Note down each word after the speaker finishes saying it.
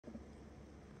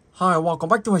Hi, welcome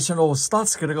back to my channel Start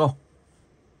Go.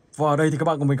 Và ở đây thì các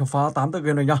bạn cùng mình khám phá 8 tựa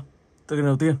game này nhá. Tựa game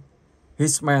đầu tiên,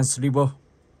 Hitman Sleeper.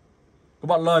 Các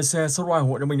bạn like, share, subscribe ủng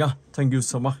hộ cho mình nhá. Thank you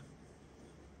so much.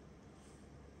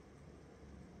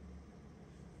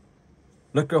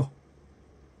 Let's go.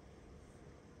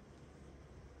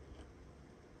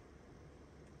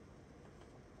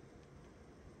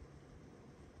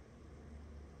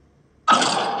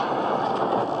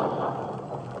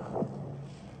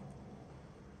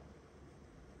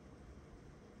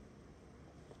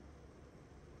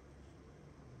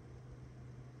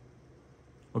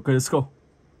 Okay, let's go.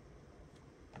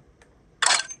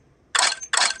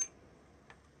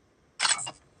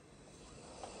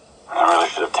 I really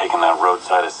should have taken that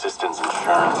roadside assistance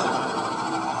insurance.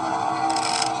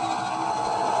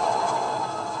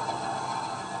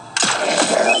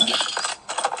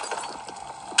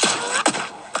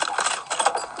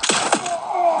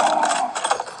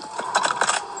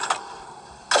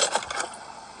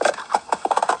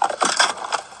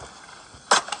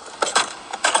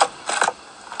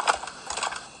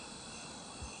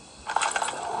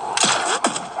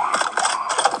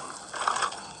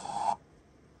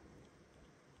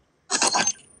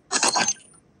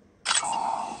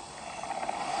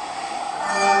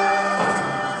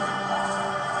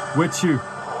 With you.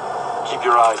 Keep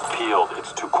your eyes peeled,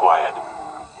 it's too quiet.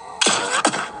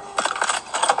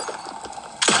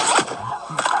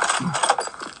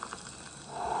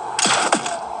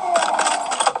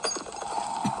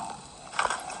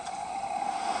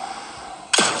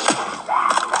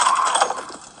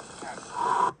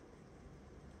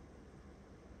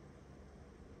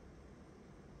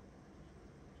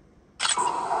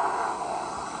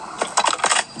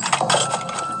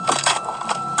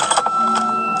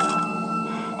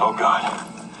 Oh God,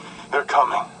 they're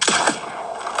coming.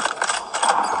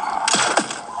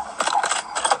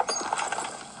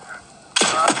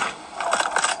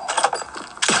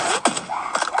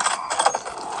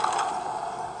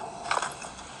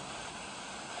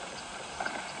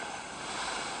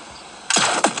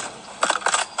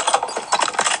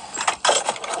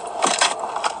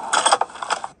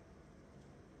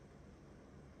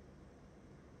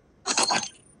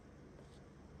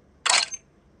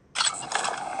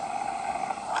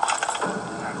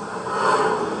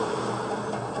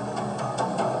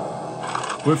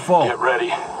 We're full. Get ready.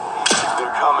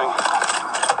 They're coming.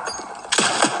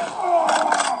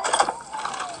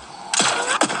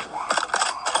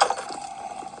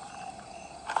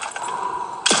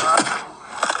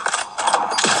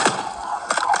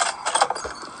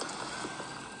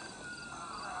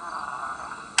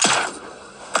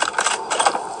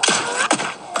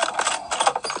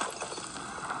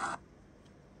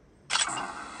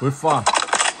 We're fine.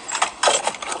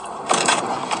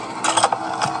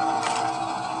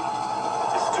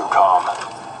 It's too calm.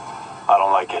 I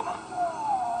don't like it.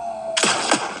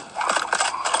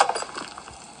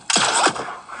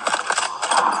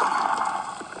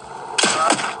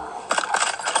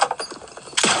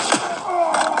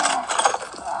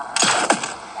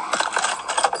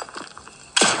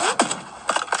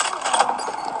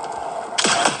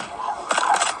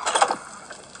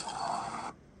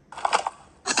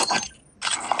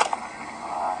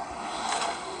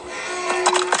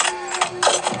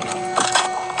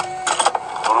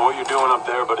 Don't know what you're doing up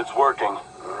there, but it's working.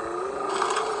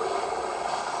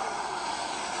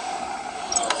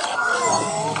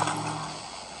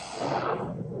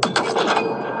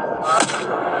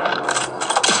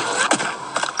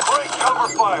 Great cover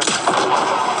fire!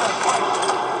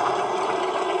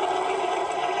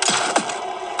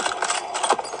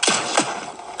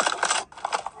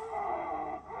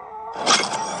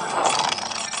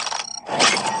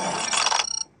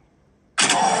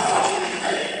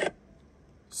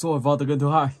 Rồi vào tựa game thứ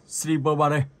hai, Sleeper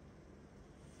 3D.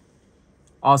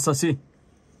 Assassin.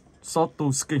 Shot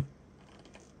to skin.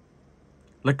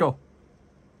 Let's go.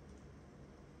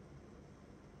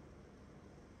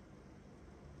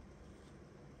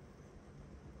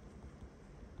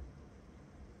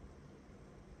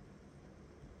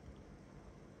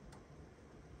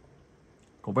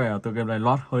 Có vẻ tựa game này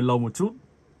load hơi lâu một chút.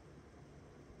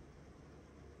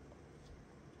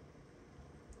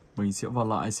 Mình sẽ vào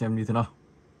lại xem như thế nào.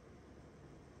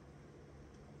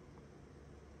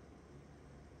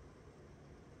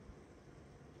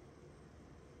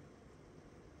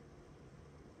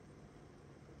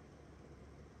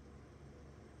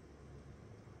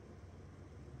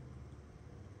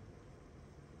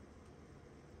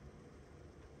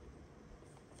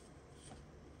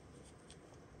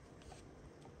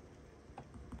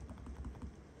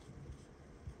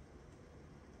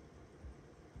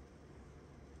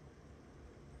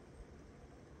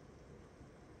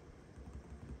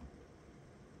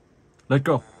 Let's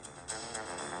go.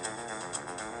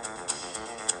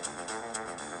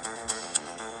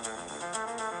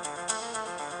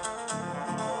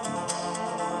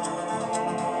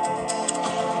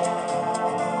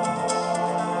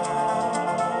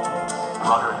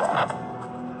 Roger that.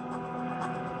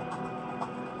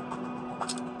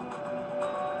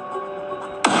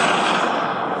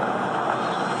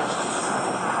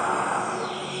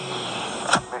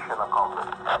 Mission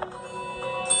accomplished.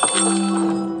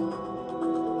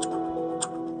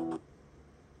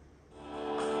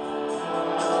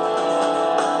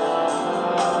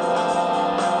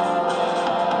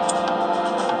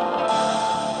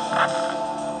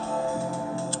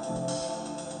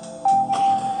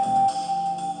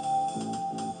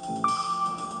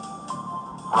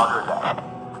 Roger that.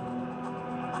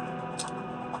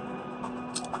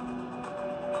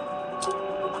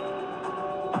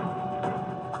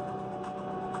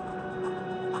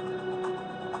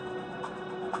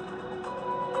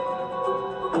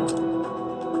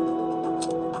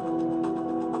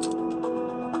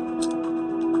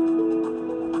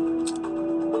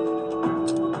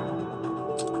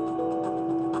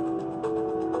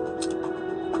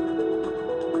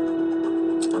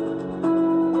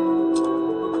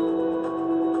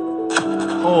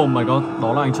 Oh my god,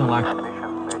 đó là anh chàng này.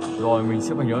 Mission failed. Rồi mình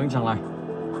sẽ phải nhớ anh chàng này.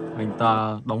 Anh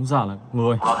ta đóng giả là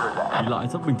người, Roger that. đi lại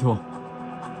rất bình thường.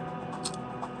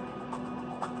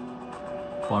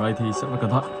 Vào đây thì sẽ phải cẩn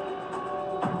thận.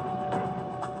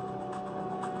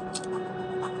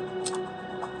 Mission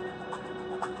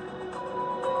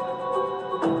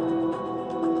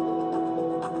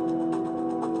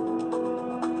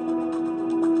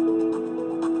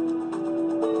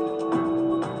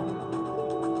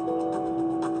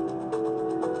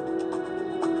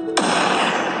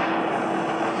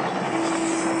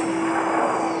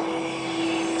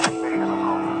accomplished.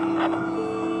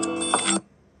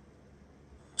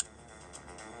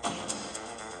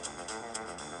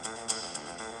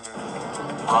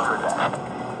 Roger that.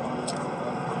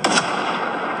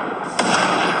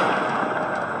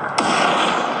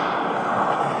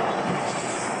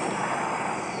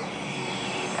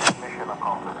 Mission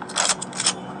accomplished.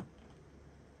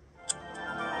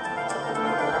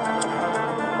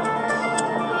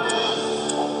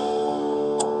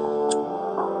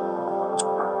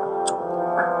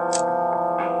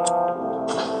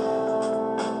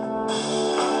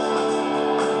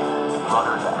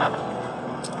 Roger that.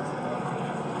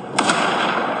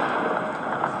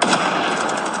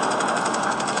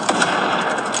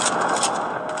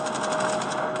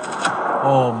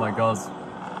 Oh my god.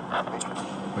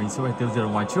 Mình sẽ phải tiêu diệt ở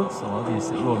ngoài trước, sau đó thì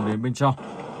sẽ luồn đến bên trong.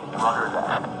 Roger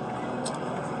that.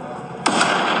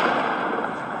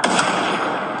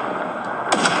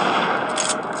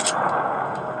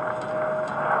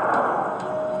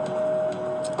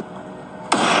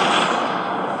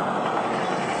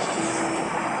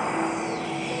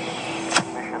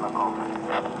 Mission accomplished.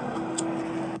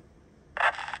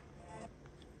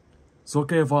 Rồi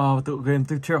ok, vào tự game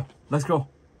tiếp theo. Let's go.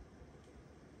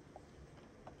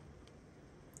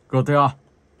 GTA.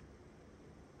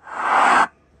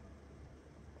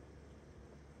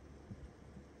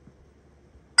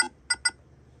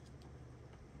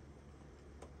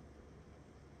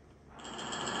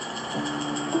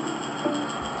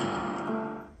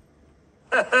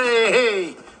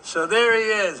 Hey, so there he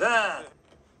is, huh?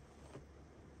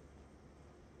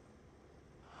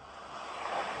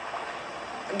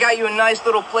 I got you a nice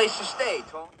little place to stay,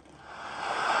 Tony.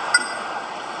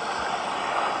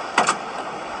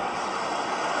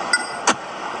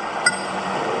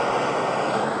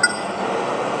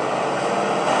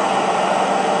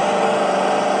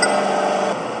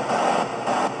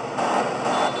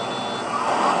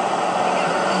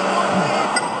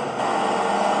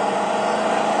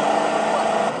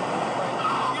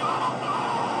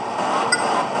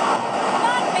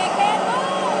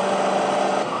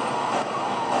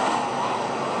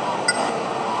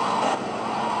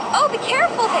 Oh, be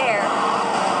careful there.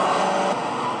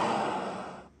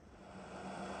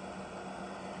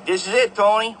 This is it,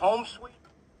 Tony. Home sweet.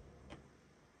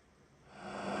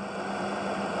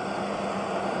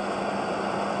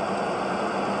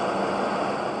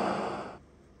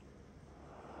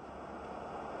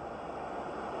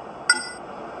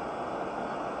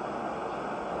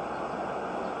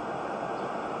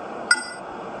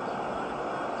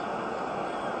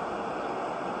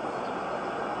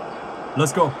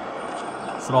 Let's go.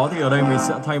 Sau đó thì ở đây mình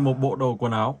sẽ thay một bộ đồ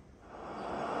quần áo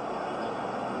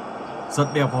rất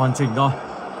đẹp và hoàn chỉnh thôi.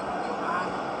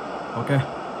 Ok,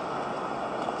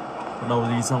 bắt đầu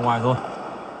đi ra ngoài rồi.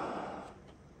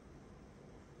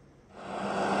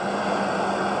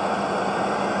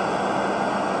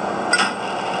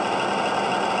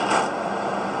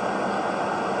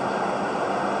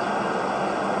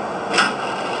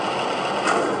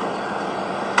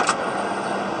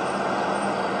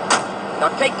 Now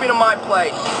take me to my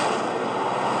place.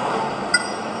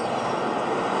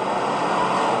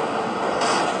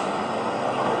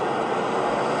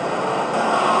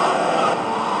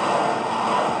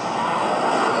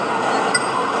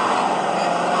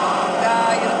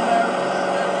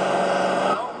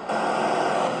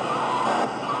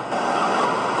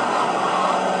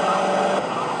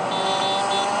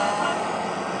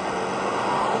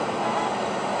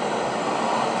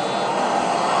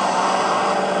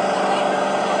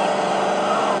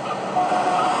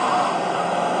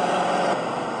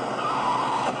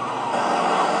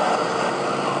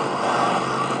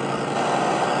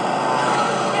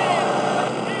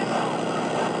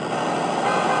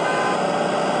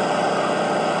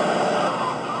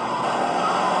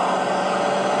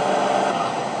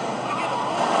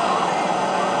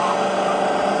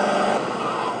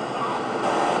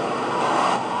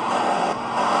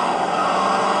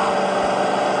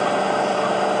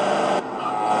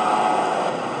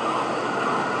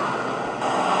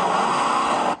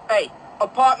 Hey,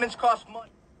 apartments cost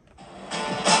money.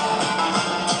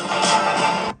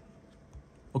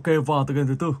 Ok, vào từ game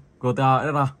thứ tư, GTA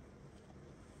đã ra.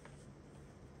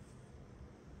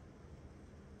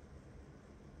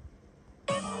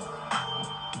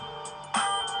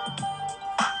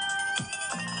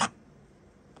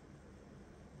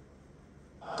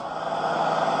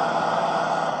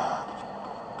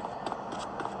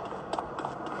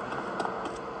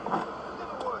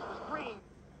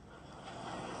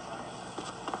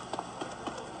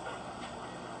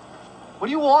 What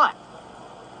do you want?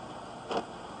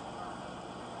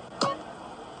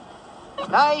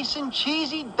 Nice and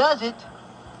cheesy, does it?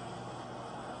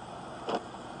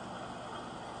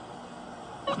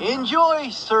 Enjoy,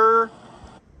 sir.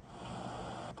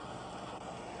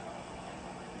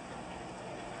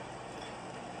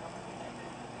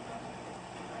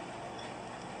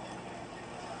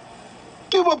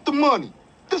 Give up the money.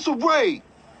 This a raid.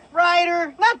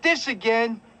 Ryder, not this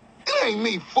again. It ain't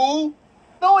me, fool.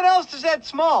 No one else is that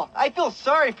small. I feel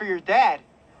sorry for your dad.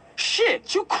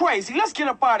 Shit, you crazy. Let's get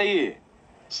up out of here.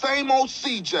 Same old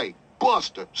CJ.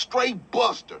 Buster. Straight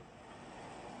Buster.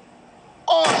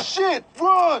 Oh, shit.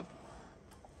 Run.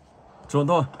 Trốn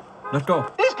thôi. Let's go.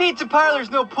 This pizza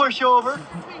parlor's no pushover.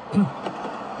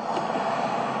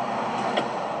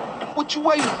 What you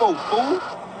waiting for, fool?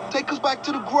 Take us back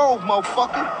to the Grove,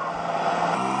 motherfucker.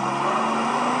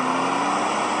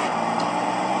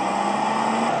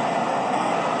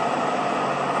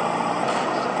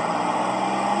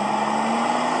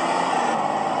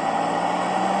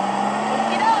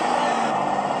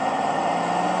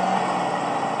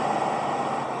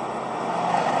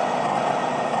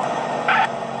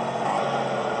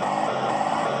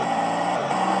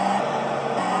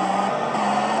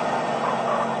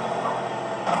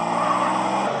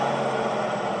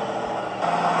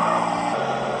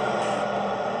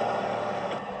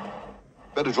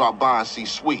 Better drop by and see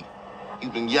Sweet.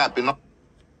 He's been yapping.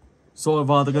 Rồi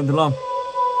vào từ game thứ 5.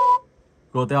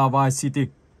 GTA Vice City.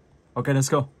 Ok, let's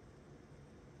go.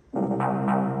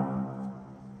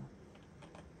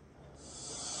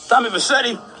 Tommy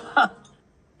Vercetti.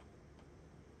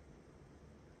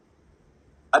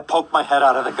 I poked my head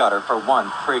out of the gutter for one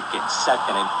freaking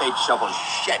second and fate shoveled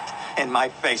shit in my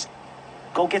face.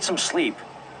 Go get some sleep.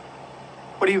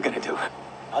 What are you gonna do?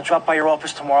 I'll drop by your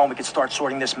office tomorrow and we can start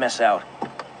sorting this mess out.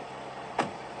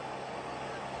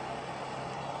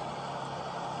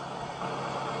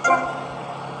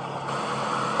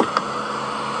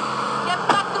 Get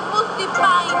back to Boosty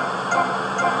Pine.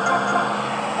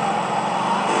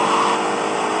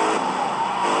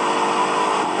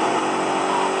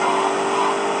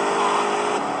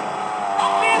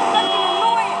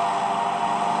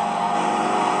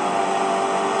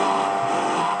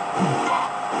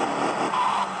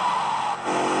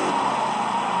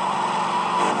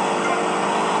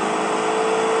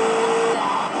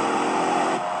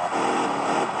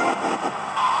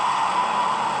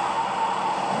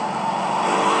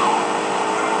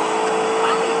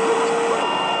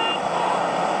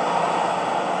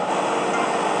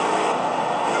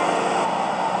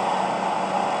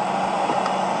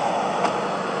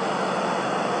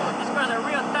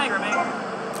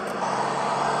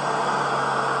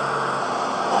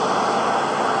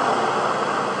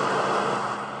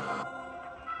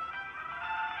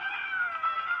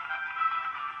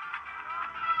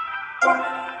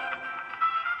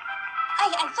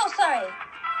 I'm so sorry.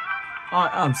 I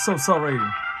am so sorry.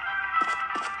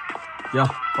 Yeah,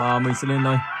 và mình sẽ lên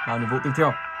đây làm nhiệm vụ tiếp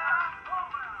theo.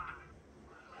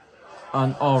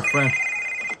 An old friend.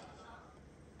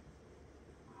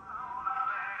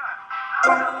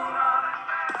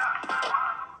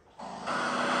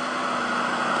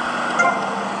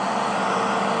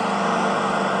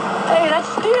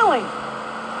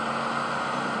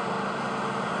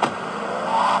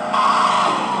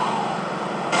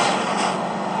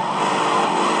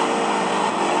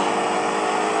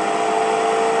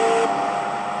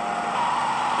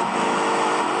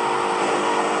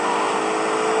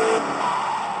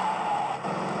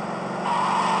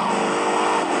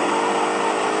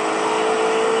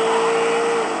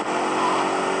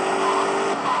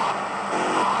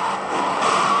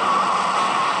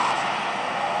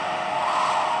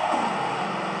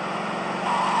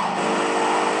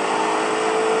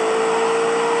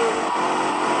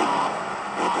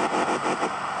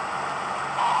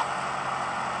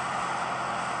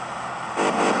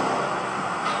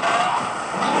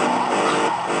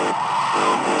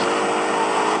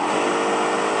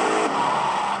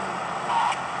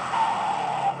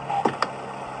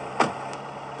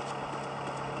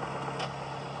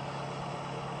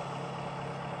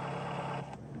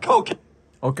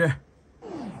 Ok.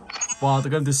 Và từ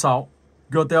game thứ 6,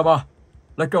 GTA 3.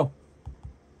 Let's go.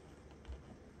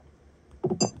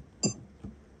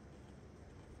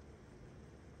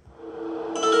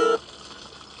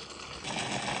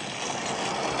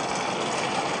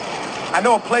 I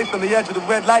know a place on the edge of the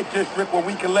red light district where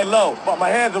we can lay low, but my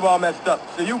hands are all messed up,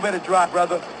 so you better drive,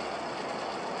 brother.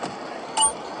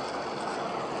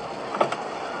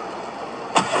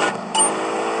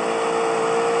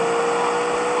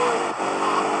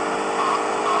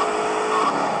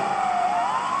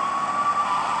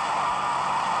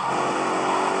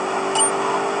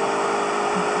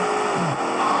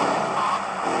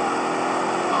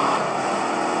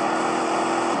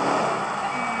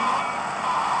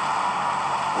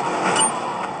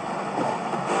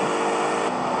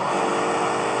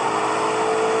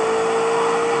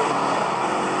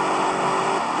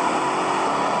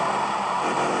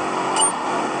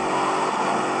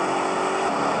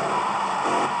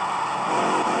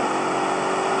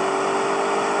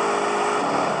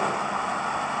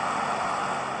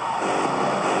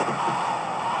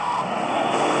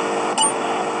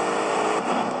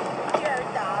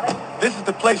 This is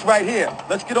the place right here.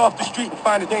 Let's get off the street and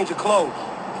find a change of clothes.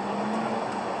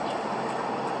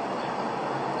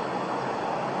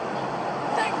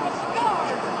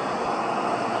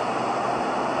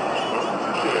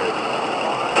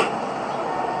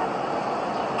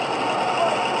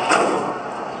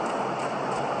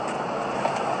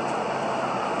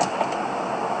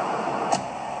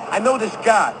 I know this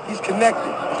guy. He's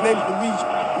connected. His name's Luigi.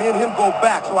 Me and him go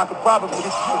back, so I could probably get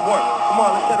you some work. Come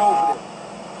on, let's head over there.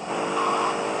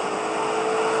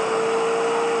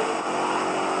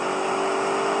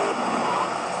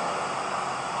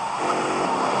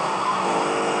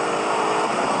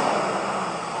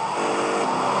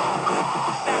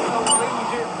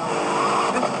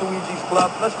 This is Luigi's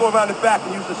club. Let's go around the back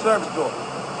and use the service door.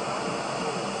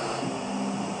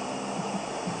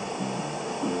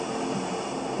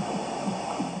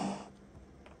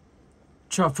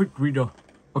 Traffic Reader.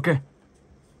 Ok.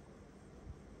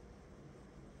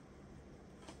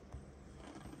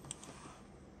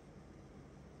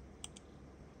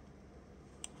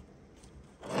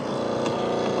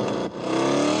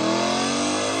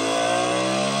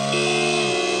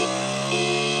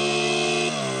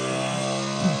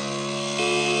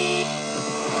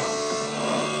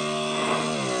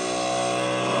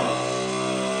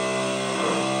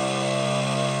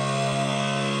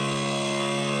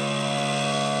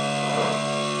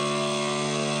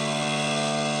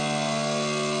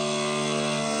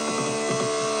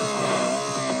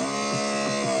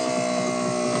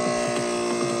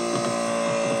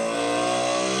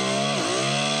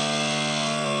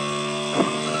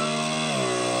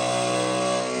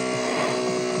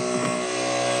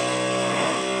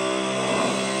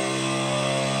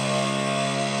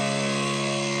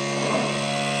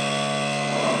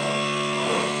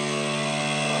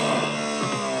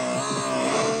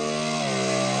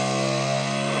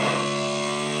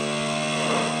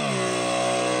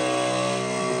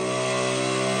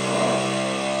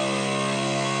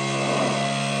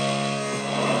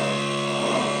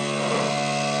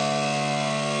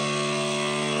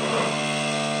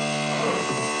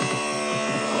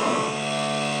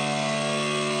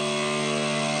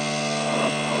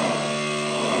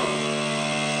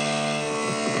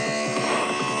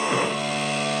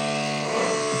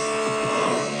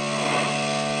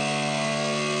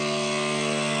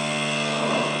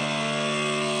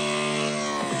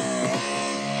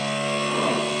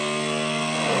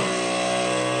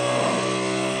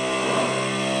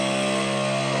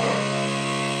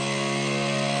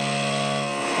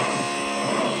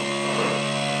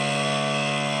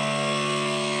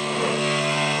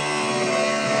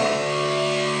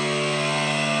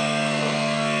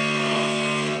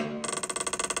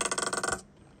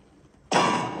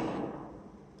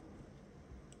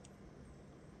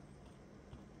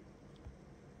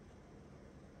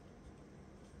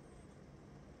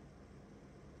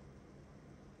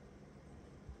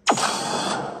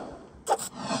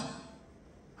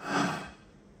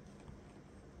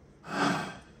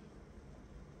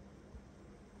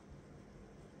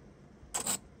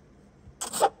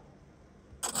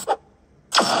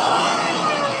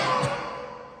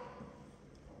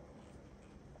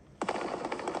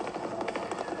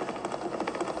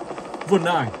 Vườn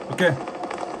ải. Ok.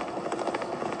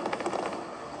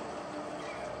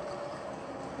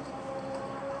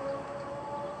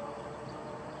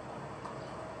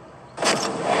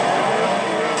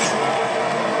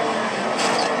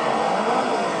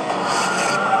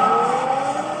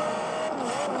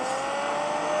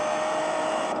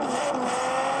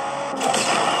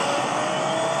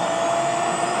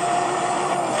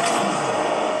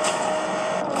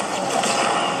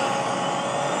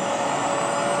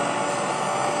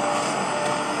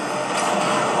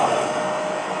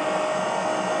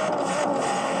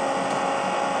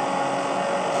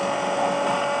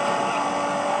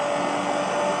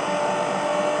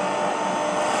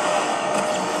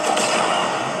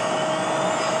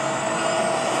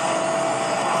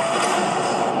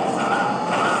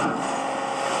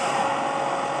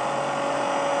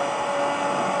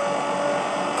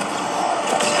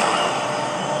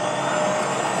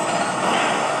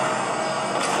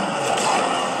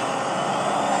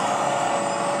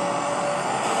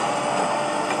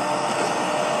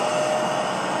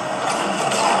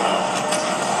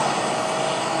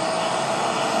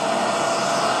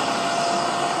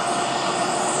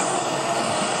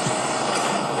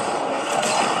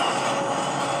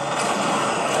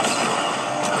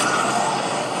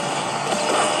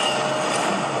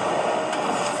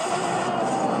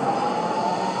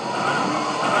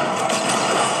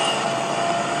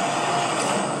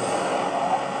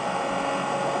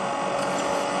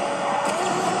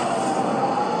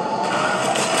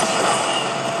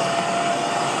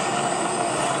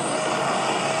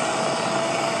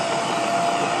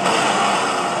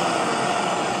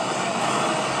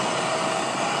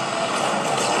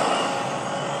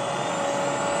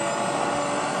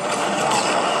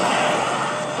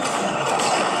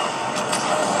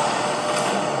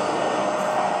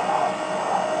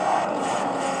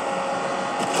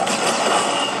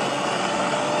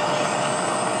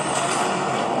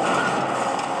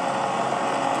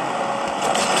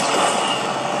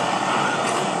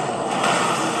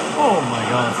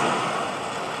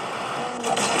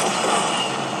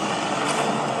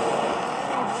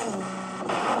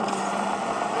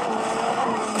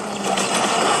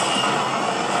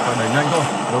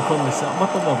 không thì sẽ mất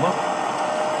top 1 mất.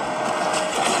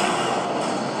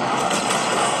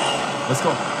 Let's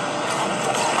go.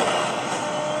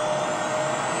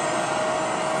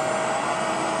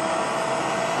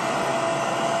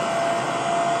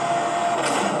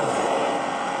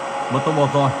 Mất top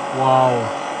 1 rồi. Wow.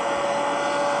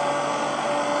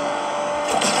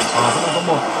 Vẫn là top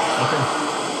 1. Ok.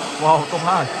 Wow, top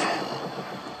 2.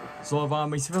 Rồi và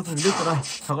mình sẽ phép dừng clip ở đây.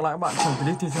 Hẹn gặp lại các bạn trong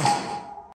clip tiếp theo.